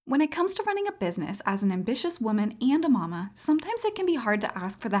When it comes to running a business as an ambitious woman and a mama, sometimes it can be hard to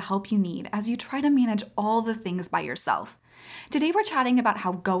ask for the help you need as you try to manage all the things by yourself. Today we're chatting about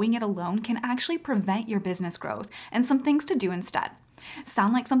how going it alone can actually prevent your business growth and some things to do instead.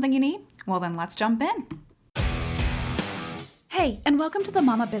 Sound like something you need? Well then let's jump in. Hey, and welcome to the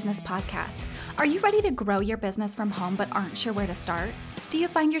Mama Business Podcast. Are you ready to grow your business from home but aren't sure where to start? Do you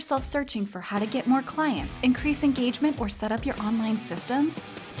find yourself searching for how to get more clients, increase engagement, or set up your online systems?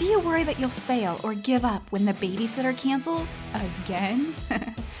 Do you worry that you'll fail or give up when the babysitter cancels? Again?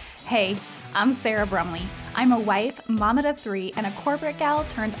 Hey, I'm Sarah Brumley. I'm a wife, mama to three, and a corporate gal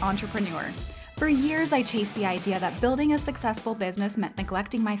turned entrepreneur. For years, I chased the idea that building a successful business meant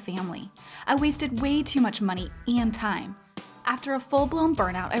neglecting my family. I wasted way too much money and time. After a full-blown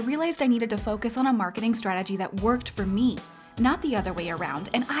burnout, I realized I needed to focus on a marketing strategy that worked for me, not the other way around,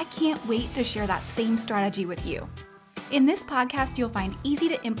 and I can't wait to share that same strategy with you. In this podcast, you'll find easy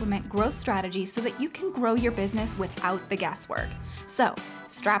to implement growth strategies so that you can grow your business without the guesswork. So,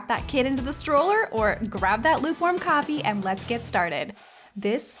 strap that kid into the stroller or grab that lukewarm coffee and let's get started.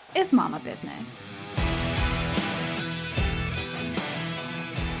 This is Mama Business.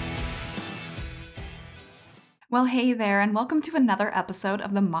 Well, hey there, and welcome to another episode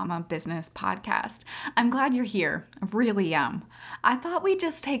of the Mama Business Podcast. I'm glad you're here. I really am. I thought we'd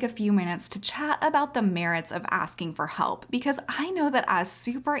just take a few minutes to chat about the merits of asking for help, because I know that as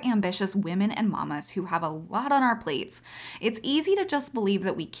super ambitious women and mamas who have a lot on our plates, it's easy to just believe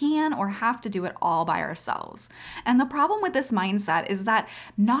that we can or have to do it all by ourselves. And the problem with this mindset is that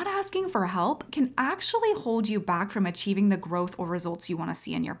not asking for help can actually hold you back from achieving the growth or results you want to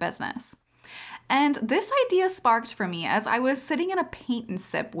see in your business. And this idea sparked for me as I was sitting in a paint and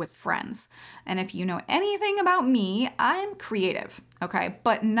sip with friends. And if you know anything about me, I'm creative, okay?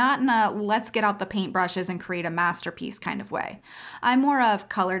 But not in a let's get out the paintbrushes and create a masterpiece kind of way. I'm more of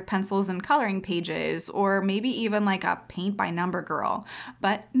colored pencils and coloring pages, or maybe even like a paint by number girl.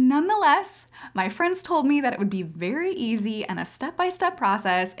 But nonetheless, my friends told me that it would be very easy and a step-by-step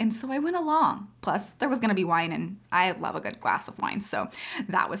process, and so I went along. Plus, there was gonna be wine, and I love a good glass of wine, so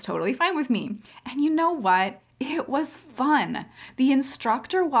that was totally fine with me. And you know what? It was fun. The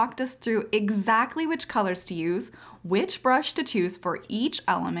instructor walked us through exactly which colors to use, which brush to choose for each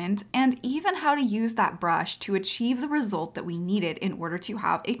element, and even how to use that brush to achieve the result that we needed in order to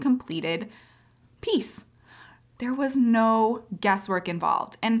have a completed piece. There was no guesswork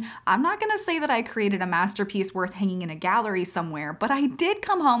involved. And I'm not gonna say that I created a masterpiece worth hanging in a gallery somewhere, but I did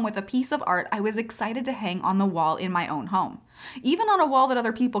come home with a piece of art I was excited to hang on the wall in my own home, even on a wall that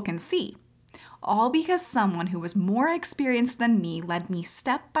other people can see. All because someone who was more experienced than me led me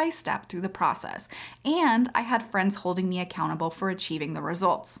step by step through the process, and I had friends holding me accountable for achieving the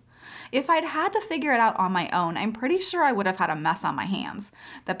results. If I'd had to figure it out on my own, I'm pretty sure I would have had a mess on my hands.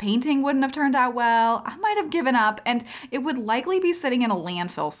 The painting wouldn't have turned out well, I might have given up, and it would likely be sitting in a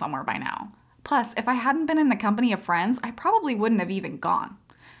landfill somewhere by now. Plus, if I hadn't been in the company of friends, I probably wouldn't have even gone.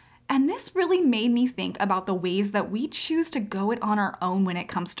 And this really made me think about the ways that we choose to go it on our own when it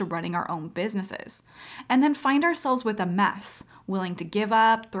comes to running our own businesses, and then find ourselves with a mess, willing to give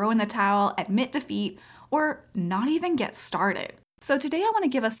up, throw in the towel, admit defeat, or not even get started. So today I want to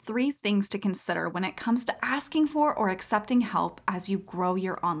give us 3 things to consider when it comes to asking for or accepting help as you grow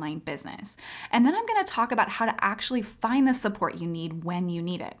your online business. And then I'm going to talk about how to actually find the support you need when you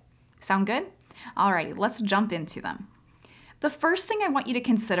need it. Sound good? Alrighty, let's jump into them. The first thing I want you to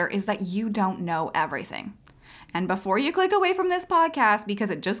consider is that you don't know everything. And before you click away from this podcast because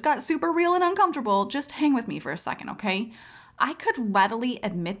it just got super real and uncomfortable, just hang with me for a second, okay? I could readily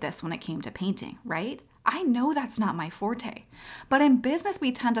admit this when it came to painting, right? I know that's not my forte. But in business,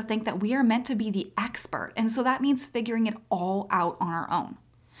 we tend to think that we are meant to be the expert, and so that means figuring it all out on our own.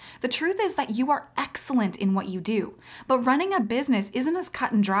 The truth is that you are excellent in what you do, but running a business isn't as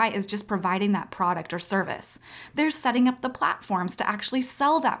cut and dry as just providing that product or service. There's setting up the platforms to actually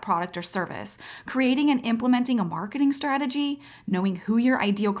sell that product or service, creating and implementing a marketing strategy, knowing who your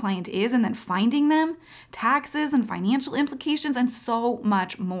ideal client is and then finding them, taxes and financial implications, and so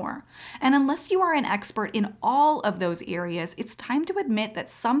much more. And unless you are an expert in all of those areas, it's time to admit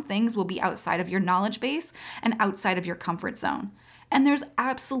that some things will be outside of your knowledge base and outside of your comfort zone. And there's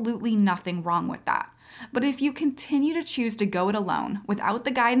absolutely nothing wrong with that. But if you continue to choose to go it alone without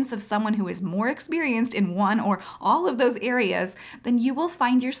the guidance of someone who is more experienced in one or all of those areas, then you will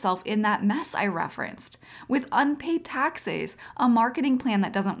find yourself in that mess I referenced, with unpaid taxes, a marketing plan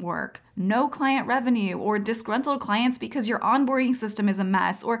that doesn't work, no client revenue, or disgruntled clients because your onboarding system is a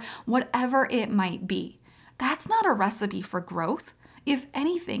mess, or whatever it might be. That's not a recipe for growth. If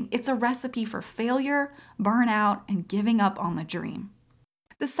anything, it's a recipe for failure, burnout, and giving up on the dream.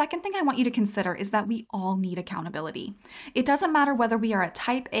 The second thing I want you to consider is that we all need accountability. It doesn't matter whether we are a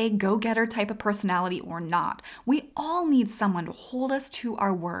type A go getter type of personality or not. We all need someone to hold us to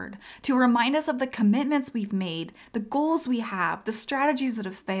our word, to remind us of the commitments we've made, the goals we have, the strategies that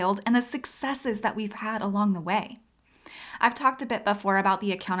have failed, and the successes that we've had along the way. I've talked a bit before about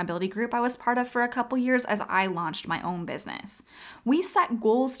the accountability group I was part of for a couple years as I launched my own business. We set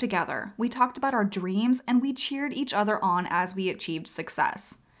goals together, we talked about our dreams, and we cheered each other on as we achieved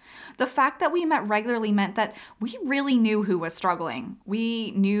success. The fact that we met regularly meant that we really knew who was struggling.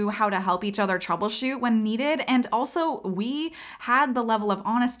 We knew how to help each other troubleshoot when needed, and also we had the level of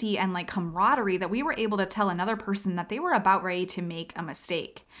honesty and camaraderie that we were able to tell another person that they were about ready to make a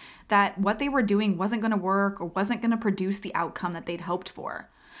mistake, that what they were doing wasn't going to work or wasn't going to produce the outcome that they'd hoped for.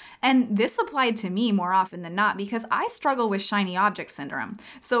 And this applied to me more often than not because I struggle with shiny object syndrome.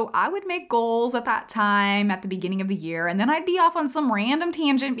 So I would make goals at that time at the beginning of the year, and then I'd be off on some random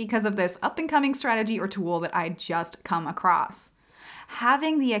tangent because of this up and coming strategy or tool that I'd just come across.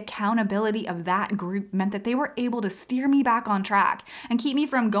 Having the accountability of that group meant that they were able to steer me back on track and keep me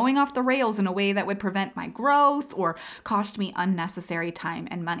from going off the rails in a way that would prevent my growth or cost me unnecessary time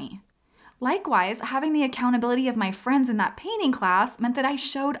and money. Likewise, having the accountability of my friends in that painting class meant that I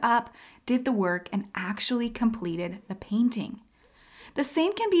showed up, did the work, and actually completed the painting. The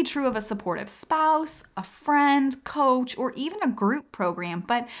same can be true of a supportive spouse, a friend, coach, or even a group program,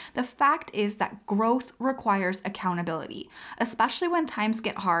 but the fact is that growth requires accountability, especially when times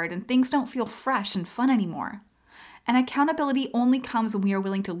get hard and things don't feel fresh and fun anymore. And accountability only comes when we are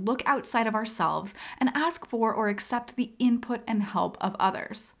willing to look outside of ourselves and ask for or accept the input and help of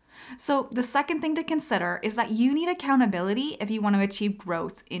others. So the second thing to consider is that you need accountability if you want to achieve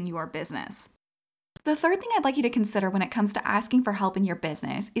growth in your business. The third thing I'd like you to consider when it comes to asking for help in your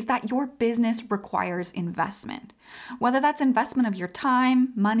business is that your business requires investment. Whether that's investment of your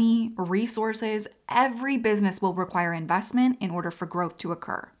time, money, resources, every business will require investment in order for growth to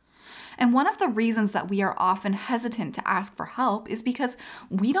occur. And one of the reasons that we are often hesitant to ask for help is because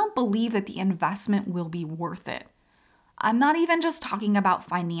we don't believe that the investment will be worth it. I'm not even just talking about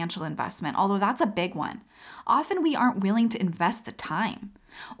financial investment, although that's a big one. Often we aren't willing to invest the time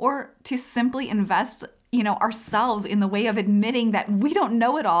or to simply invest, ourselves in the way of admitting that we don't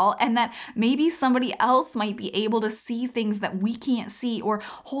know it all and that maybe somebody else might be able to see things that we can't see or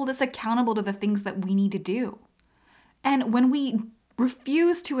hold us accountable to the things that we need to do. And when we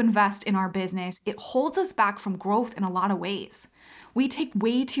refuse to invest in our business, it holds us back from growth in a lot of ways. We take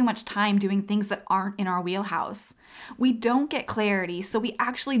way too much time doing things that aren't in our wheelhouse. We don't get clarity, so we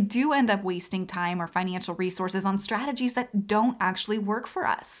actually do end up wasting time or financial resources on strategies that don't actually work for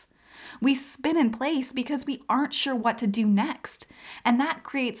us. We spin in place because we aren't sure what to do next. And that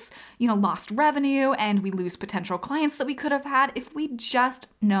creates, lost revenue, and we lose potential clients that we could have had if we'd just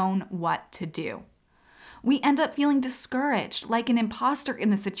known what to do. We end up feeling discouraged, like an imposter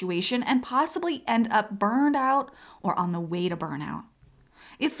in the situation, and possibly end up burned out or on the way to burnout.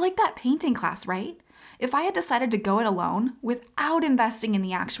 It's like that painting class, right? If I had decided to go it alone without investing in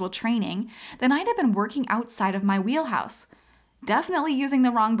the actual training, then I'd have been working outside of my wheelhouse. Definitely using the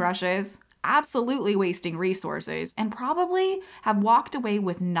wrong brushes, absolutely wasting resources, and probably have walked away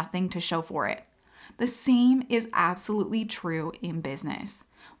with nothing to show for it. The same is absolutely true in business.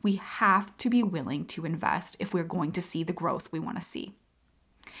 We have to be willing to invest if we're going to see the growth we want to see.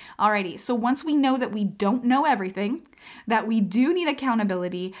 Alrighty, so once we know that we don't know everything, that we do need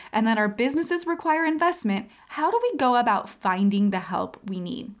accountability, and that our businesses require investment, how do we go about finding the help we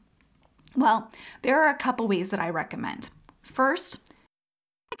need? Well, there are a couple ways that I recommend. First,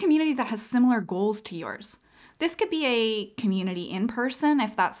 a community that has similar goals to yours. This could be a community in person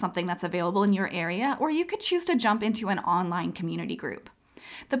if that's something that's available in your area, or you could choose to jump into an online community group.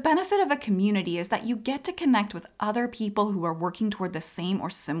 The benefit of a community is that you get to connect with other people who are working toward the same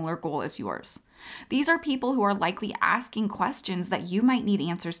or similar goal as yours. These are people who are likely asking questions that you might need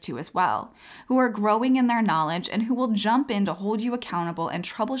answers to as well, who are growing in their knowledge and who will jump in to hold you accountable and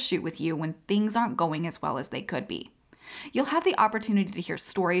troubleshoot with you when things aren't going as well as they could be. You'll have the opportunity to hear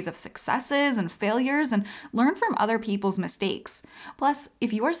stories of successes and failures and learn from other people's mistakes. Plus,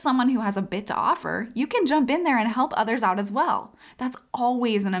 if you are someone who has a bit to offer, you can jump in there and help others out as well. That's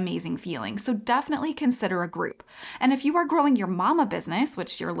always an amazing feeling, so definitely consider a group. And if you are growing your mama business,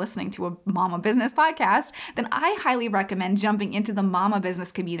 which you're listening to a mama business podcast, then I highly recommend jumping into the mama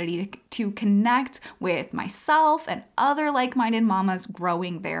business community to connect with myself and other like-minded mamas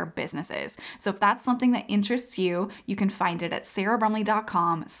growing their businesses. So if that's something that interests you, you can find it at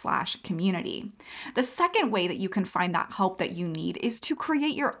sarahbrumley.com/community. The second way that you can find that help that you need is to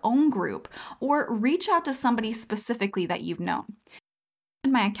create your own group or reach out to somebody specifically that you've known.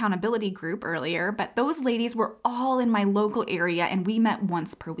 My accountability group earlier, but those ladies were all in my local area and we met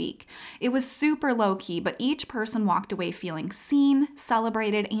once per week. It was super low key, but each person walked away feeling seen,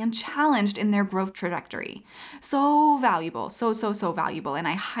 celebrated, and challenged in their growth trajectory. So valuable, so valuable, and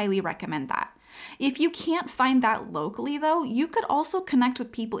I highly recommend that. If you can't find that locally though, you could also connect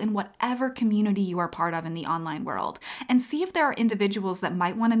with people in whatever community you are part of in the online world and see if there are individuals that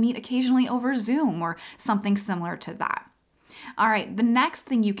might want to meet occasionally over Zoom or something similar to that. All right, the next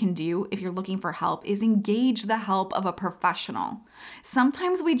thing you can do if you're looking for help is engage the help of a professional.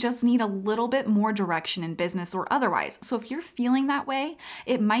 Sometimes we just need a little bit more direction in business or otherwise. So if you're feeling that way,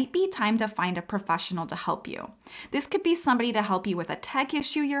 it might be time to find a professional to help you. This could be somebody to help you with a tech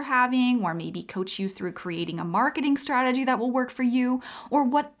issue you're having, or maybe coach you through creating a marketing strategy that will work for you, or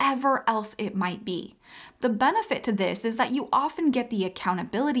whatever else it might be. The benefit to this is that you often get the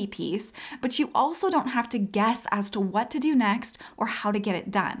accountability piece, but you also don't have to guess as to what to do next or how to get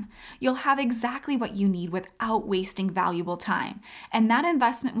it done. You'll have exactly what you need without wasting valuable time. And that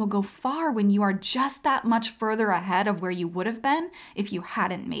investment will go far when you are just that much further ahead of where you would have been if you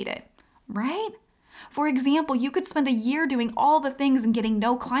hadn't made it, right? For example, you could spend a year doing all the things and getting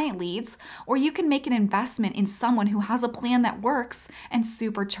no client leads, or you can make an investment in someone who has a plan that works and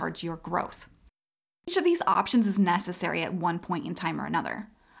supercharge your growth. Each of these options is necessary at one point in time or another.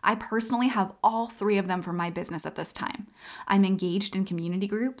 I personally have all three of them for my business at this time. I'm engaged in community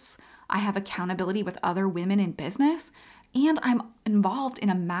groups, I have accountability with other women in business, and I'm involved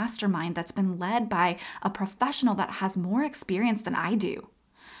in a mastermind that's been led by a professional that has more experience than I do.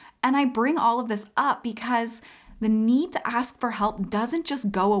 And I bring all of this up because the need to ask for help doesn't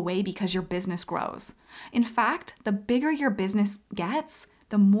just go away because your business grows. In fact, the bigger your business gets,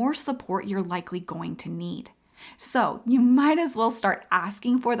 the more support you're likely going to need. So you might as well start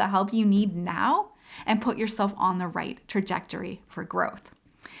asking for the help you need now and put yourself on the right trajectory for growth.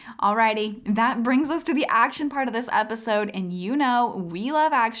 Alrighty, that brings us to the action part of this episode, and you know we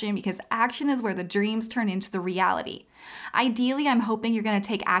love action because action is where the dreams turn into the reality. Ideally, I'm hoping you're going to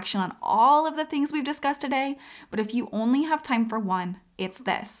take action on all of the things we've discussed today, but if you only have time for one, it's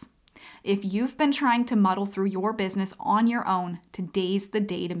this. If you've been trying to muddle through your business on your own, today's the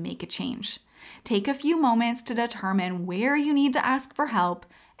day to make a change. Take a few moments to determine where you need to ask for help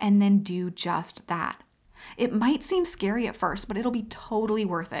and then do just that. It might seem scary at first, but it'll be totally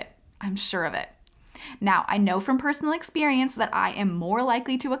worth it. I'm sure of it. Now, I know from personal experience that I am more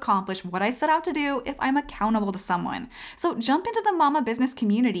likely to accomplish what I set out to do if I'm accountable to someone. So jump into the Mama Business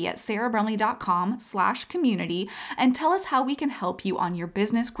community at sarahbrumley.com/community and tell us how we can help you on your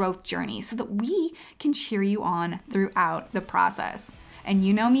business growth journey so that we can cheer you on throughout the process. And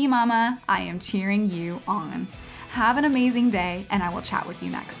you know me, Mama, I am cheering you on. Have an amazing day, and I will chat with you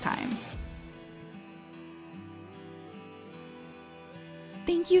next time.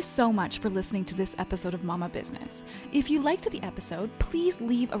 Thank you so much for listening to this episode of Mama Business. If you liked the episode, please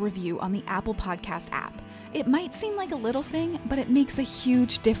leave a review on the Apple Podcast app. It might seem like a little thing, but it makes a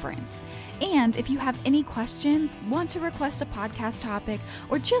huge difference. And if you have any questions, want to request a podcast topic,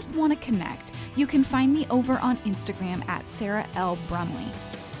 or just want to connect, you can find me over on Instagram at Sarah L. Brumley.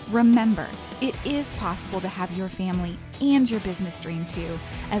 Remember, it is possible to have your family and your business dream too,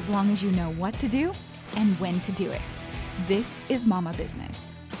 as long as you know what to do and when to do it. This is Mama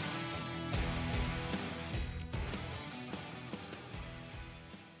Business.